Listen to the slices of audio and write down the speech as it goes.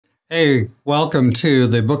Hey, welcome to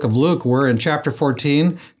the book of Luke. We're in chapter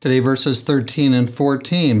 14, today verses 13 and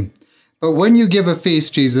 14. But when you give a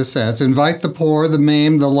feast, Jesus says, invite the poor, the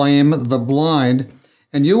maimed, the lame, the blind,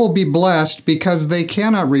 and you will be blessed because they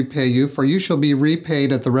cannot repay you, for you shall be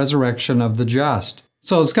repaid at the resurrection of the just.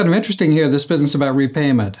 So it's kind of interesting here, this business about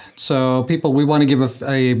repayment. So people, we want to give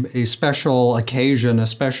a special occasion, a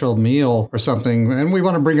special meal or something, and we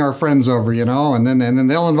want to bring our friends over, and then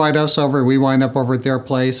they'll invite us over. We wind up over at their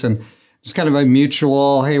place, and it's kind of a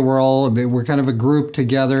mutual, hey, we're kind of a group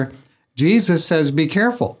together. Jesus says, be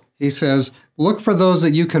careful. He says, look for those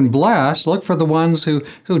that you can bless. Look for the ones who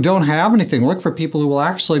don't have anything. Look for people who will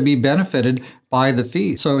actually be benefited by the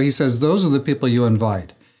feast. So he says, those are the people you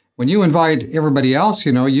invite. When you invite everybody else,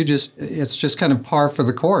 it's just kind of par for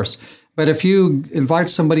the course. But if you invite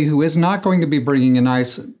somebody who is not going to be bringing a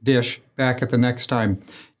nice dish back at the next time,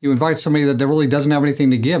 you invite somebody that really doesn't have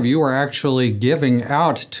anything to give, you are actually giving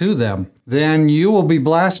out to them, then you will be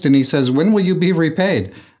blessed. And he says, when will you be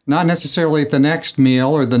repaid? Not necessarily at the next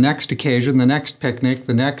meal or the next occasion, the next picnic,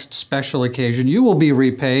 the next special occasion. You will be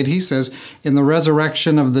repaid, he says, in the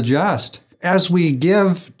resurrection of the just. As we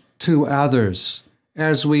give to others,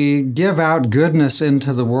 as we give out goodness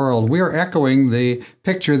into the world, we are echoing the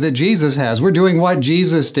picture that Jesus has. We're doing what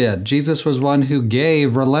Jesus did. Jesus was one who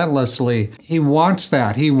gave relentlessly. He wants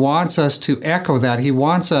that. He wants us to echo that. He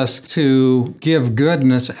wants us to give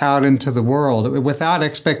goodness out into the world without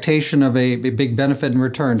expectation of a big benefit in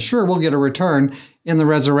return. Sure, we'll get a return in the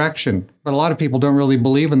resurrection, but a lot of people don't really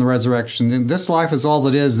believe in the resurrection. And this life is all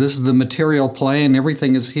that is. This is the material plane.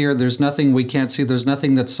 Everything is here. There's nothing we can't see. There's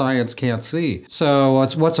nothing that science can't see. So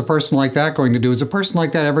what's a person like that going to do? Is a person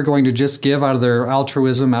like that ever going to just give out of their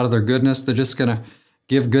altruism, out of their goodness? They're just going to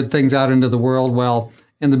give good things out into the world? Well,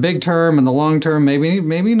 in the big term and the long term,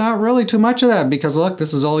 maybe not really too much of that, because look,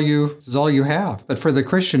 this is all you have. But for the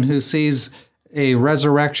Christian who sees a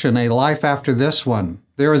resurrection, a life after this one,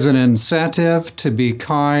 there is an incentive to be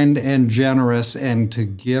kind and generous and to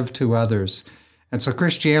give to others. And so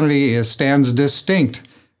Christianity stands distinct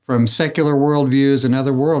from secular worldviews and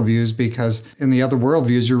other worldviews, because in the other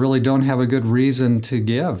worldviews, you really don't have a good reason to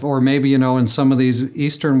give. Or maybe, in some of these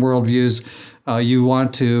Eastern worldviews, you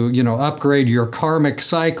want to, upgrade your karmic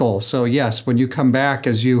cycle. So yes, when you come back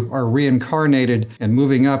as you are reincarnated and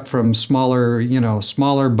moving up from smaller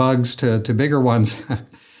bugs to bigger ones,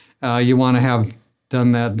 you want to have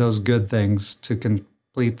done those good things to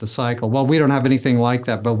complete the cycle. Well, we don't have anything like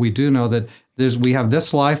that, but we do know that we have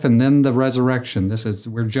this life and then the resurrection.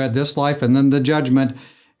 We're this life and then the judgment,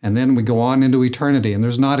 and then we go on into eternity, and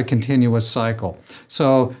there's not a continuous cycle.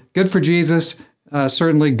 So good for Jesus.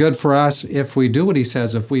 Certainly good for us if we do what he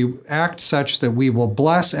says, if we act such that we will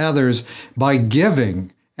bless others by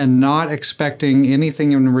giving and not expecting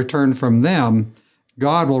anything in return from them.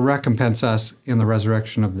 God will recompense us in the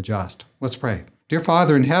resurrection of the just. Let's pray. Dear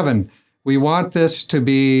Father in heaven, we want this to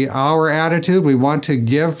be our attitude. We want to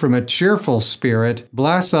give from a cheerful spirit.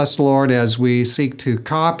 Bless us, Lord, as we seek to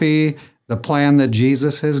copy the plan that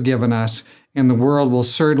Jesus has given us. And the world will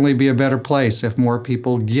certainly be a better place if more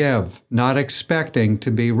people give, not expecting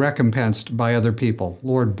to be recompensed by other people.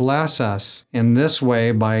 Lord, bless us in this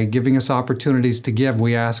way by giving us opportunities to give,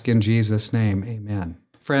 we ask in Jesus' name. Amen.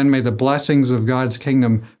 Friend, may the blessings of God's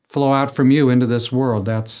kingdom flow out from you into this world.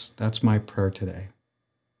 That's my prayer today.